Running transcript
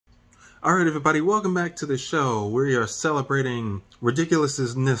All right, everybody, welcome back to the show. We are celebrating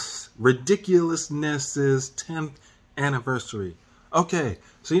Ridiculousness's 10th anniversary. Okay,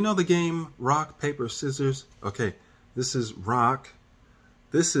 so you know the game rock, paper, scissors? Okay, this is rock.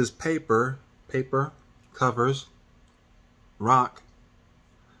 This is paper, covers, rock,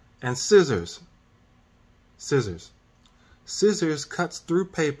 and scissors. Scissors cuts through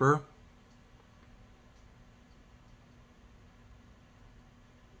paper.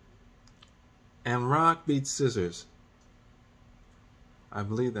 And rock beats scissors. I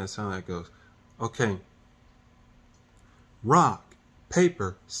believe that's how that goes. Okay. Rock,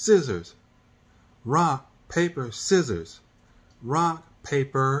 paper, scissors. Rock, paper, scissors. Rock,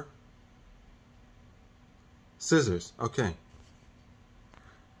 paper, scissors. Okay.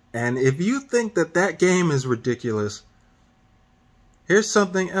 And if you think that that game is ridiculous, here's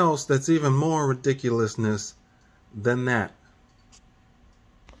something else that's even more ridiculousness than that.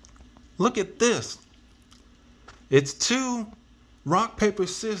 Look at this. It's two rock, paper,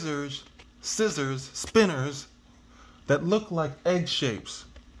 scissors spinners that look like egg shapes.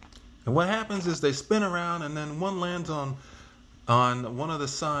 And what happens is they spin around and then one lands on one of the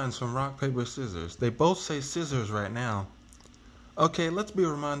signs from rock, paper, scissors. They both say scissors right now. Okay, let's be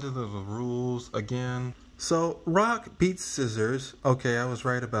reminded of the rules again. So rock beats scissors. Okay, I was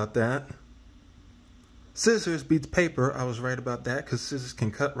right about that. Scissors beats paper. I was right about that because scissors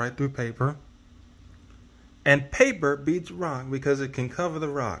can cut right through paper. And paper beats rock because it can cover the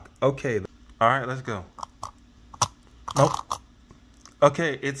rock. Okay. All right, let's go. Nope.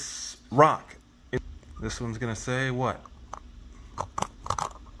 Okay, it's rock. This one's going to say what?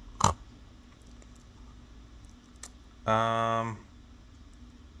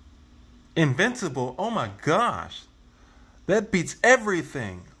 Invincible. Oh my gosh. That beats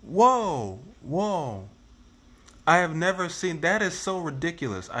everything. Whoa. Whoa. I have never seen, that is so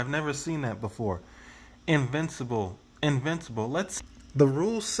ridiculous. I've never seen that before. Invincible. The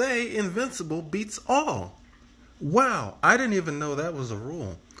rules say invincible beats all. Wow, I didn't even know that was a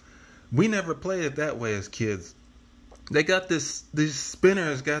rule. We never played it that way as kids. They got these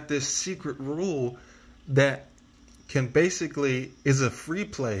spinners got this secret rule that can basically, is a free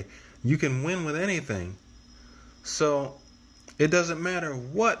play. You can win with anything. So, it doesn't matter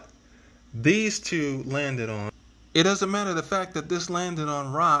what these two landed on. It doesn't matter the fact that this landed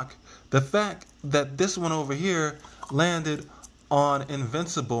on rock. The fact that this one over here landed on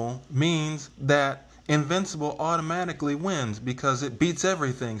invincible means that invincible automatically wins because it beats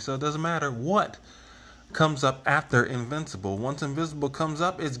everything. So it doesn't matter what comes up after invincible. Once invincible comes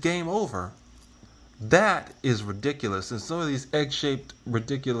up, it's game over. That is ridiculous. And some of these egg-shaped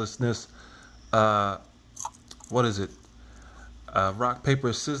ridiculousness, what is it? Rock,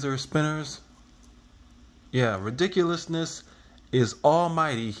 paper, scissors, spinners. Yeah, ridiculousness is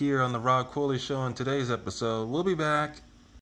almighty here on the Rob Corley Show in today's episode. We'll be back.